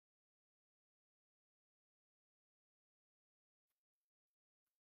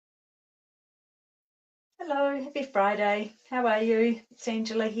Hello, happy Friday. How are you? It's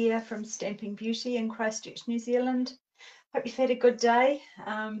Angela here from Stamping Beauty in Christchurch, New Zealand. Hope you've had a good day.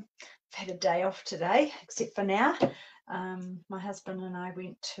 I've had a day off today, except for now. My husband and I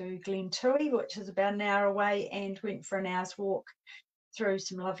went to Glentui, which is about an hour away, and went for an hour's walk through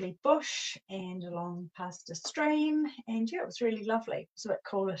some lovely bush and along past a stream. And yeah, it was really lovely. It was a bit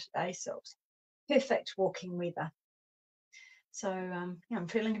cooler today, so it was perfect walking weather. So yeah, I'm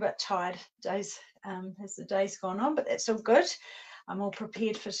feeling a bit tired as the day's gone on, but that's all good. I'm all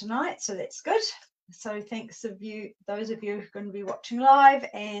prepared for tonight, so that's good. So thanks of you, those of you who are going to be watching live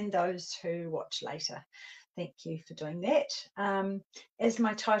and those who watch later. Thank you for doing that. As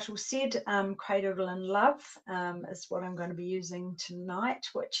my title said, Cradled in Love is what I'm going to be using tonight,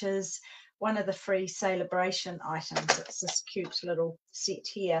 which is one of the free celebration items. It's this cute little set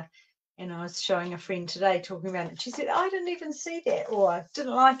here. And I was showing a friend today talking about it. She said, I didn't even see that, or I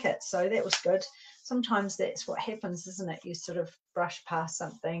didn't like it. So that was good. Sometimes that's what happens, isn't it? You sort of brush past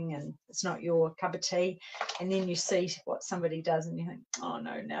something and it's not your cup of tea. And then you see what somebody does and you think, oh,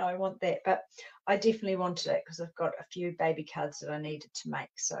 no, now I want that. But I definitely wanted it because I've got a few baby cards that I needed to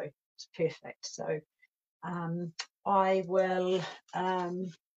make. So it's perfect. So I will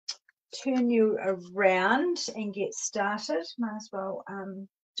turn you around and get started. Might as well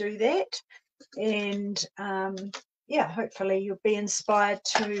do that, and yeah, hopefully you'll be inspired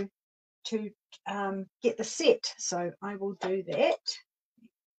to get the set. So I will do that.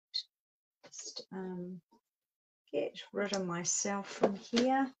 Just get rid of myself from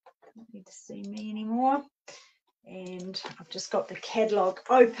here. Don't need to see me anymore. And I've just got the catalogue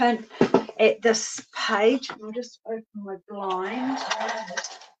open at this page. I'll just open my blind.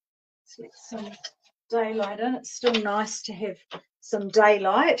 Let's let some daylight in. It's still nice to have some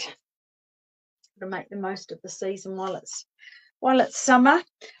daylight to make the most of the season while it's summer.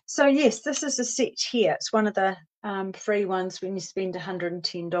 So yes, this is a set here. It's one of the free ones when you spend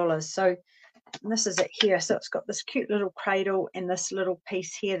 $110. So this is it here. So it's got this cute little cradle and this little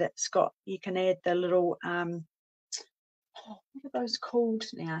piece here that's got, you can add the little what are those called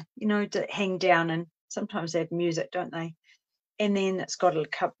now? You know, to hang down, and sometimes they have music, don't they? And then it's got a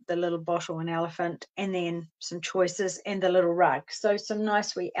cup, the little bottle, an elephant, and then some choices and the little rug. So some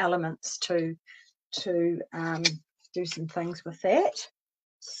nice wee elements to do some things with that.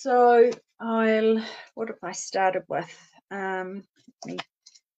 So what have I started with? Let me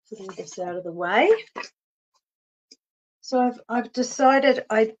get this out of the way. So I've decided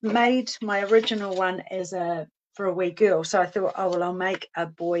I made my original one as for a wee girl. So I thought, oh well, I'll make a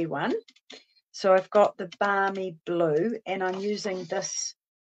boy one. So I've got the balmy blue, and I'm using this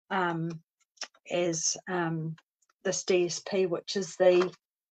as this DSP, which is the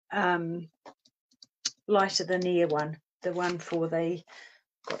lighter than air one, the one for the,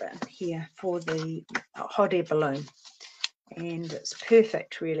 got it here, for the hot air balloon. And it's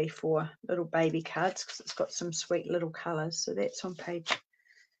perfect really for little baby cards because it's got some sweet little colours. So that's on page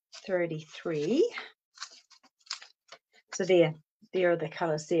 33. So there are the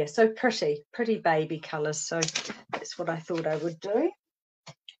colours there. So pretty baby colours. So that's what I thought I would do.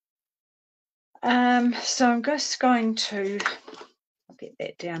 So I'm just going to get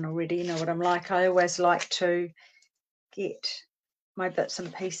that down already. You know what I'm like. I always like to get my bits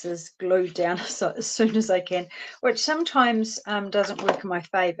and pieces glued down so as soon as I can, which sometimes doesn't work in my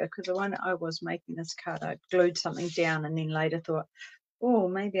favour, because when I was making this card, I glued something down and then later thought, oh,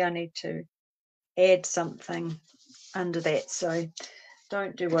 maybe I need to add something under that. So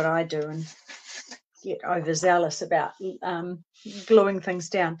don't do what I do and get overzealous about gluing things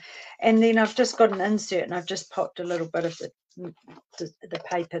down. And then I've just got an insert, and I've just popped a little bit of the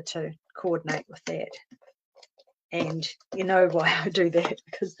paper to coordinate with that. And you know why I do that,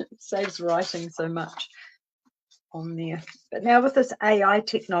 because it saves writing so much on there. But now with this AI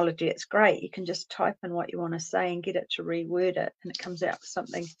technology, it's great. You can just type in what you want to say and get it to reword it, and it comes out with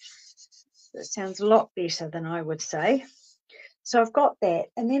something that sounds a lot better than I would say. So I've got that,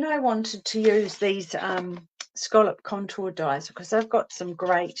 and then I wanted to use these scallop contour dies because I've got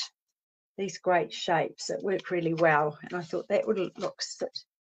these great shapes that work really well, and I thought that would sit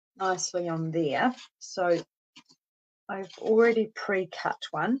nicely on there. So I've already pre-cut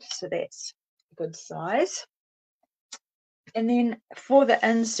one, so that's a good size. And then for the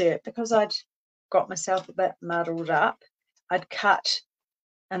insert, because I'd got myself a bit muddled up, I'd cut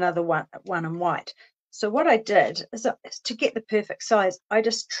another one in white. So what I did is to get the perfect size, I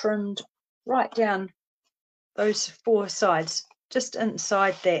just trimmed right down those 4 sides, just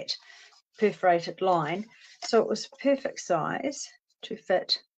inside that perforated line. So it was perfect size to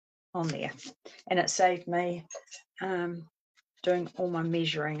fit on there. And it saved me doing all my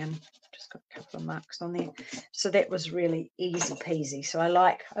measuring, and just got a couple of marks on there. So that was really easy peasy. So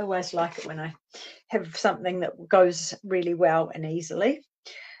I always like it when I have something that goes really well and easily.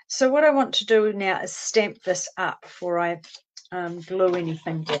 So what I want to do now is stamp this up before I glue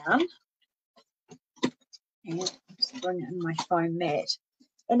anything down. And just bring it in my foam mat.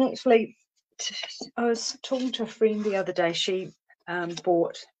 And actually, I was talking to a friend the other day. She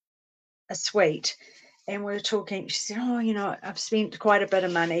bought a suite, and we were talking. She said, "Oh, you know, I've spent quite a bit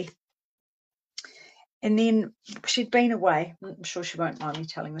of money." And then she'd been away. I'm sure she won't mind me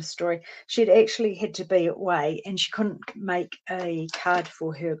telling this story. She'd actually had to be away, and she couldn't make a card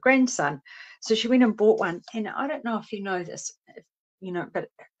for her grandson. So she went and bought one. And I don't know if you know this, you know, but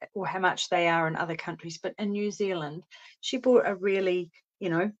or how much they are in other countries. But in New Zealand, she bought a really, you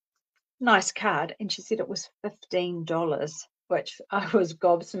know, nice card, and she said it was $15, which I was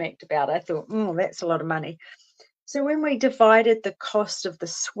gobsmacked about. I thought, oh, that's a lot of money. So when we divided the cost of the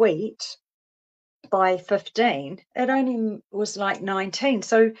suite by 15, it only was like 19.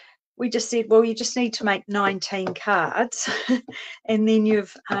 So we just said, well, you just need to make 19 cards and then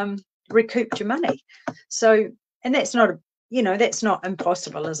you've recouped your money. So, and that's not, you know, that's not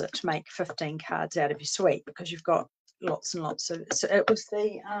impossible, is it, to make 15 cards out of your suite, because you've got lots and lots of, so it was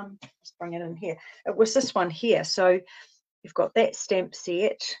the, let's bring it in here. It was this one here. So you've got that stamp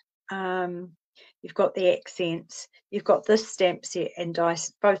set, you've got the accents, you've got this stamp set and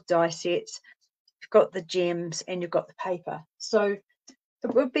both die sets, you've got the gems, and you've got the paper. So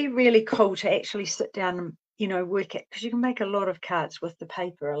it would be really cool to actually sit down and, you know, work it, because you can make a lot of cards with the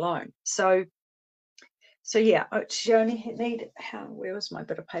paper alone. So yeah, you only need, where was my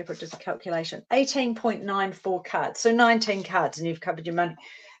bit of paper? It does a calculation, 18.94 cards. So 19 cards and you've covered your money.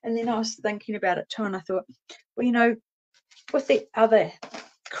 And then I was thinking about it too, and I thought, well, you know, with the other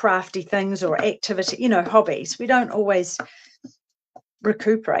crafty things or activity, you know, hobbies, we don't always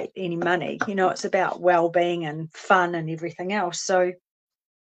recuperate any money. You know, it's about well-being and fun and everything else. So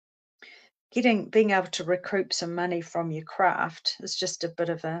being able to recoup some money from your craft is just a bit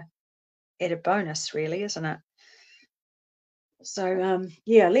of a added bonus, really, isn't it? So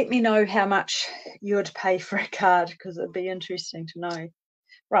yeah, let me know how much you would pay for a card, because it'd be interesting to know.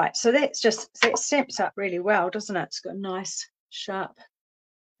 Right, so that stamps up really well, doesn't it? It's got a nice sharp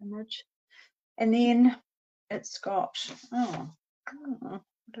image. And then it's got, what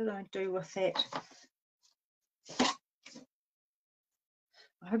did I do with that?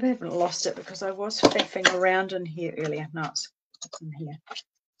 I hope I haven't lost it, because I was faffing around in here earlier. No, it's in here.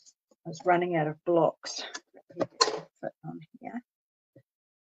 I was running out of blocks to fit on here.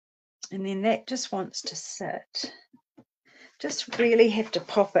 And then that just wants to sit. Just really have to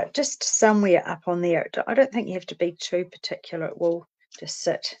pop it just somewhere up on there. I don't think you have to be too particular. It will just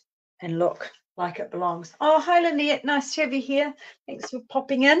sit and look like it belongs. Oh, hi, Lynette. Nice to have you here. Thanks for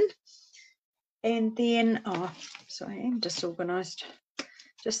popping in. And then, oh, so I am disorganized.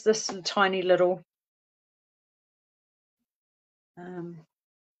 Just this tiny little,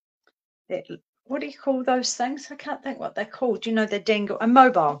 what do you call those things? I can't think what they're called. You know, the dangle, a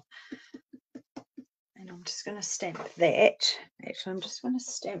mobile. And I'm just going to stamp that. Actually, I'm just going to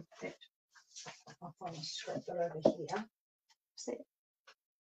stamp that off on the strip over here. Is that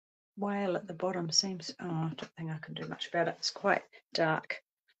whale at the bottom? Seems, oh, I don't think I can do much about it. It's quite dark.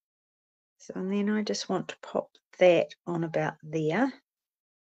 So, and then I just want to pop that on about there.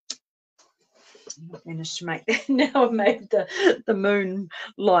 I managed to make that. Now I've made the moon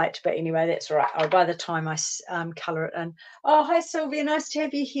light, but anyway, that's all right. Oh, by the time I colour it in. Oh, hi, Sylvia. Nice to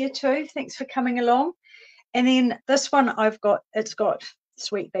have you here too. Thanks for coming along. And then this one it's got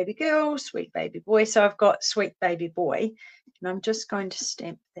sweet baby girl, sweet baby boy. So I've got sweet baby boy, and I'm just going to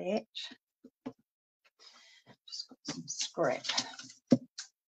stamp that. Just got some scrap. Oh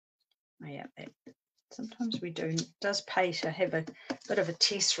yeah, that sometimes we do. It does pay to have a bit of a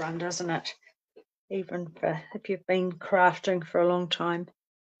test run, doesn't it? Even if you've been crafting for a long time.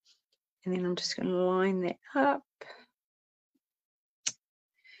 And then I'm just going to line that up.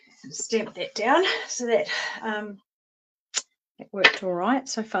 Stamp that down, so that it worked all right.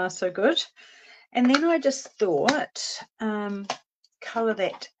 So far, so good. And then I just thought, colour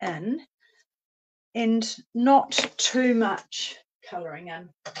that in, and not too much colouring in.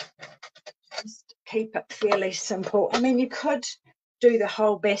 Just keep it fairly simple. I mean, you could do the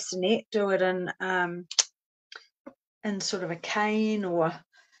whole bassinet, do it in sort of a cane,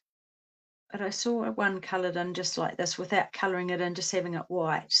 but I saw one coloured in just like this without colouring it in, just having it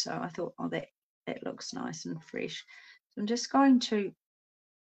white. So I thought, oh, that looks nice and fresh. So I'm just going to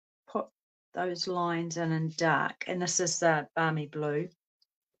put those lines in dark, and this is the balmy blue.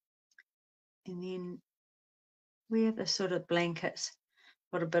 And then where the sort of blankets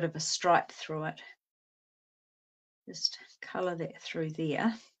got a bit of a stripe through it, just colour that through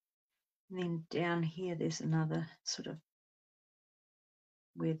there. And then down here there's another sort of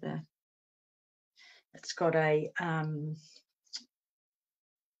where it's got a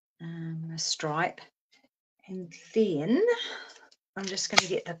stripe. And then I'm just going to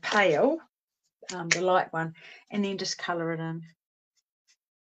get the pale, the light one, and then just colour it in.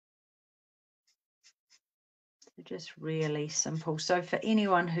 So just really simple. So for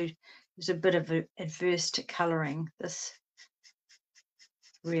anyone who's a bit of adverse to colouring, this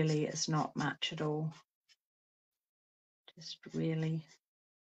really is not much at all. Just really.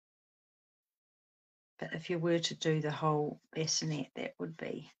 But if you were to do the whole bassinet, that would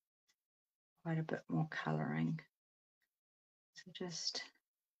be quite a bit more colouring. So just,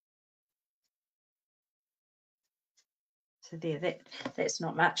 so there, that's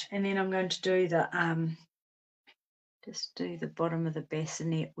not much. And then I'm going to do the just do the bottom of the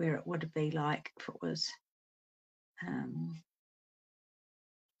bassinet where it would be like if it was you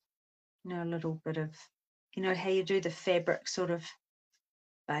know, a little bit of, you know how you do the fabric sort of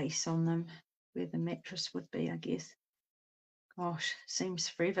base on them, where the mattress would be, I guess. Gosh, seems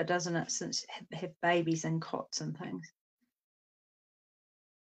forever, doesn't it, since have babies and cots and things.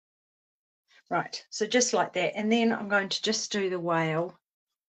 Right, so just like that. And then I'm going to just do the whale.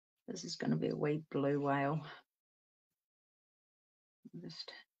 This is going to be a wee blue whale.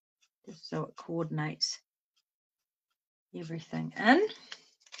 Just so it coordinates everything in.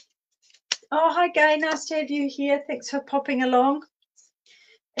 Oh, hi Gay, nice to have you here. Thanks for popping along.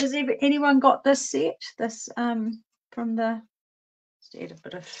 Has anyone got this set? This from the, just add a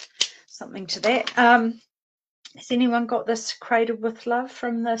bit of something to that. Has anyone got this Cradled with Love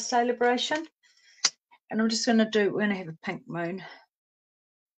from the celebration? And I'm just going to do, we're going to have a pink moon.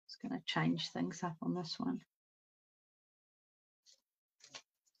 Just going to change things up on this one.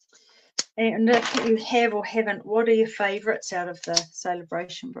 And if you have or haven't, what are your favourites out of the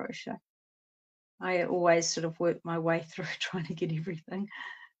celebration brochure? I always sort of work my way through trying to get everything.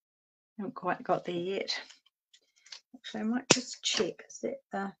 Haven't quite got there yet. Actually, I might just check. Is that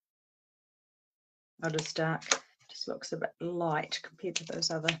the... Oh, it's dark. Just looks a bit light compared to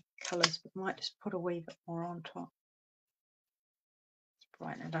those other colours, but might just put a wee bit more on top. Let's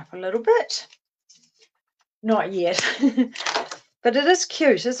brighten it up a little bit. Not yet. But it is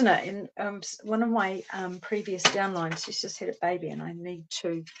cute, isn't it? And one of my previous downlines, she's just had a baby, and I need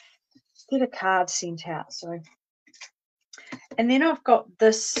to get a card sent out. So, and then I've got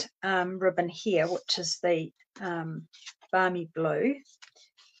this ribbon here, which is the balmy blue.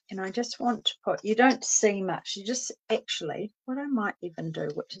 And I just want to put, you don't see much, you just actually, what I might even do,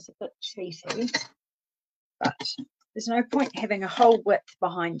 which is a bit cheaty, but there's no point having a whole width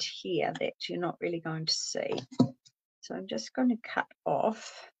behind here that you're not really going to see. So I'm just going to cut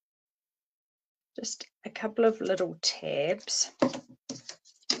off just a couple of little tabs.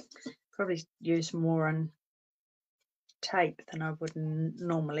 Probably use more on tape than I would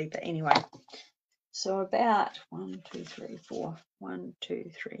normally, but anyway. So about 1, 2, 3, 4. 1,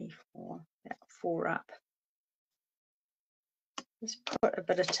 2, 3, 4. About 4 up. Just put a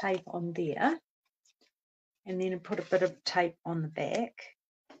bit of tape on there, and then put a bit of tape on the back.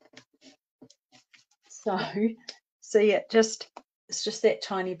 So see it just, it's just that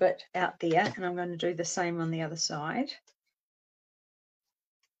tiny bit out there, and I'm going to do the same on the other side.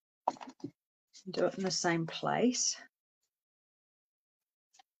 Do it in the same place.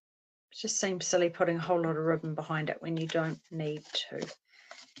 It just seems silly putting a whole lot of ribbon behind it when you don't need to.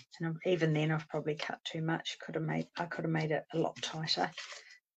 And even then, I've probably cut too much. I could have made it a lot tighter.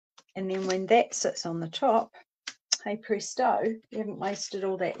 And then when that sits on the top, hey presto, you haven't wasted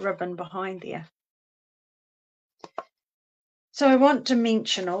all that ribbon behind there. So I want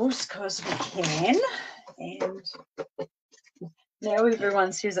dimensionals because we can. And now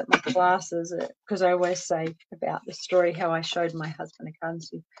everyone says at my classes, because I always say about the story how I showed my husband a card and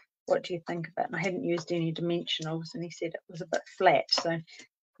said, what do you think of it? And I hadn't used any dimensionals, and he said it was a bit flat. So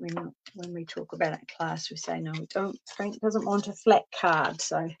when we talk about it in class, we say, no, we don't. Frank doesn't want a flat card.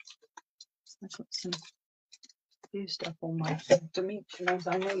 So I've got some used up all my dimensionals.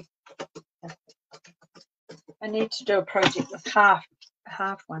 I need to do a project with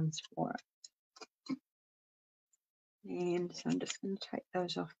half ones for it. And so I'm just going to take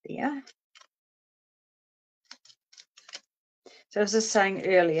those off there. So I was just saying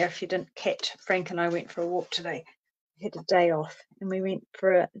earlier, if you didn't catch, Frank and I went for a walk today. We had a day off, and we went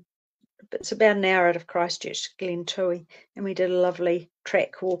for it's about an hour out of Christchurch to Glentui, and we did a lovely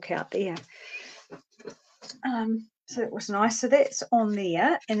track walk out there. So it was nice. So that's on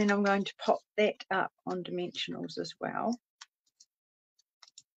there, and then I'm going to pop that up on dimensionals as well.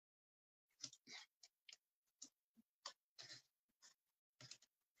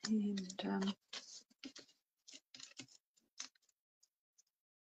 And on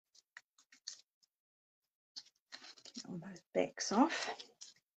both backs off.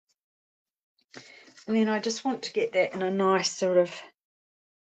 And then I just want to get that in a nice sort of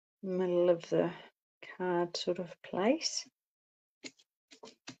middle of the card sort of place.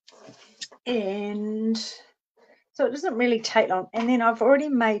 And so it doesn't really take long. And then I've already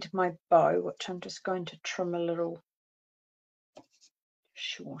made my bow, which I'm just going to trim a little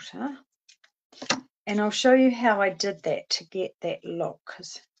shorter. And I'll show you how I did that to get that look,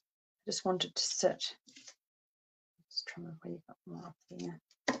 because I just wanted to sit. Let's trim a wee bit more up there.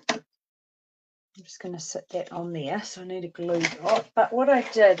 I'm just going to sit that on there, so I need a glue dot. But what I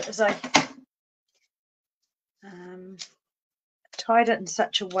did is I tied it in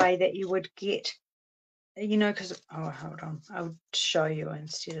such a way that you would get, you know, because, oh, hold on, I'll show you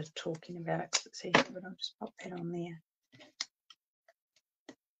instead of talking about it, because it's easier, but I'll just pop that on there.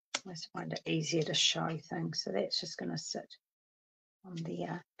 I just find it easier to show things, so that's just going to sit on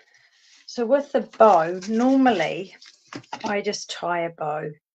there. So with the bow, normally I just tie a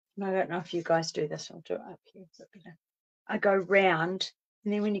bow. And I don't know if you guys do this. I'll do it up here. I go round,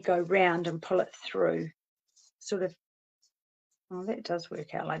 and then when you go round and pull it through, sort of, well, that does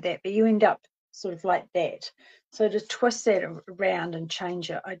work out like that, but you end up sort of like that. So to twist that around and change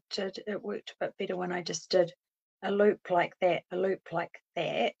it, it worked a bit better when I just did a loop like that, a loop like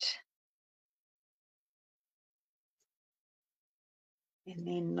that, and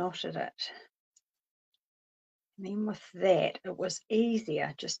then knotted it. And then with that, it was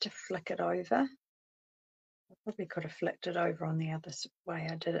easier just to flick it over. I probably could have flicked it over on the other way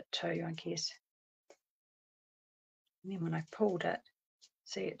I did it too, I guess. And then when I pulled it,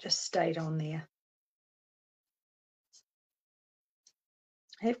 see, it just stayed on there.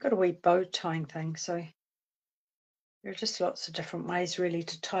 I've got a wee bow tying thing, so there are just lots of different ways really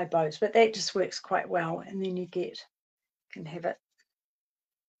to tie bows, but that just works quite well. And then you can have it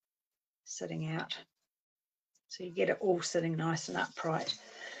sitting out. So you get it all sitting nice and upright,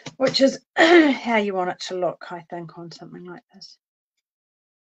 which is how you want it to look, I think, on something like this.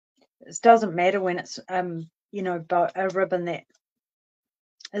 It doesn't matter when it's, you know, a ribbon that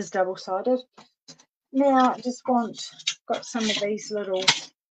is double-sided. Now I just got some of these little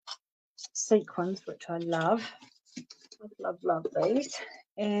sequins, which I love. Love these.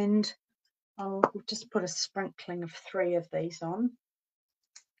 And I'll just put a sprinkling of 3 of these on.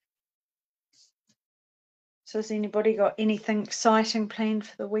 So has anybody got anything exciting planned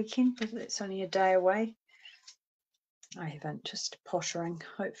for the weekend? Because it's only a day away. I haven't, just pottering.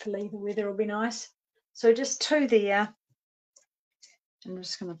 Hopefully the weather will be nice. So just 2 there. I'm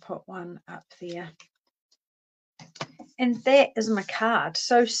just going to put 1 up there. And that is my card.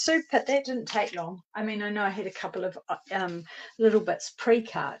 So super, that didn't take long. I mean, I know I had a couple of little bits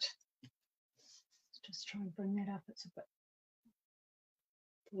pre-cut. Just try and bring that up. It's a bit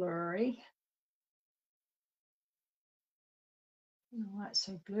blurry. Oh, why it's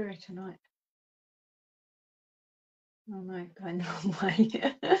so blurry tonight. Oh no, going the wrong way.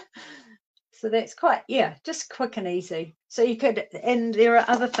 So that's quite, yeah, just quick and easy. So you could, and there are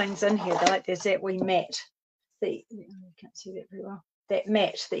other things in here, like there's that wee mat. You can't see that very well. That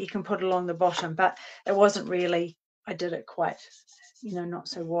mat that you can put along the bottom, but it wasn't really, I did it quite, you know, not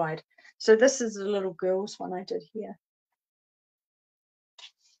so wide. So this is the little girl's one I did here.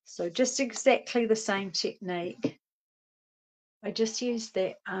 So just exactly the same technique. I just used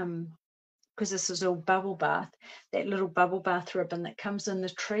that, because this is all bubble bath, that little bubble bath ribbon that comes in the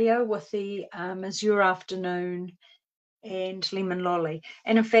trio with the Azure Afternoon and Lemon Lolly.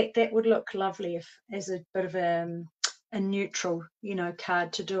 And in fact, that would look lovely if as a bit of a neutral, you know,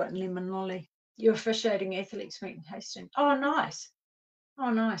 card to do it in Lemon Lolly. You're officiating athletes meet and tasting. Oh, nice. Oh,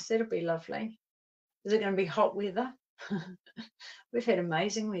 nice. That'll be lovely. Is it going to be hot weather? We've had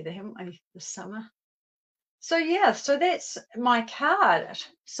amazing weather, haven't we, this summer? So yeah, so that's my card.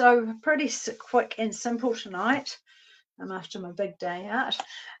 So pretty quick and simple tonight. After my big day out.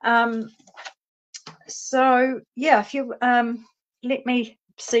 So yeah, if you let me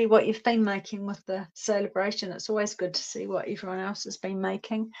see what you've been making with the celebration. It's always good to see what everyone else has been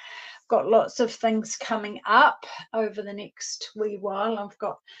making. Got lots of things coming up over the next wee while. I've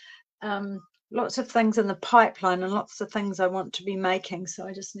got lots of things in the pipeline and lots of things I want to be making, so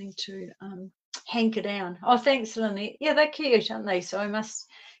I just need to hanker down. Oh, thanks, Lynette. Yeah, they're cute, aren't they? So I must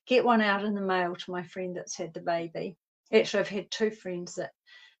get one out in the mail to my friend that's had the baby. Actually, I've had 2 friends that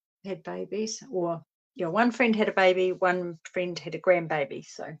had babies, or yeah, one friend had a baby, one friend had a grandbaby.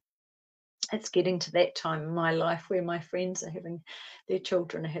 So it's getting to that time in my life where my friends are having their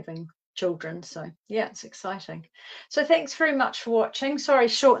children are having children. So yeah, it's exciting. So thanks very much for watching. Sorry,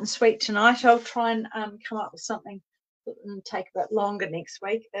 short and sweet tonight. I'll try and come up with something and take a bit longer next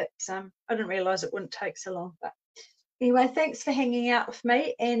week. I didn't realize it wouldn't take so long. But anyway, thanks for hanging out with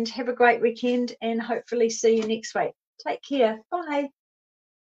me, and have a great weekend, and hopefully see you next week. Take care. Bye.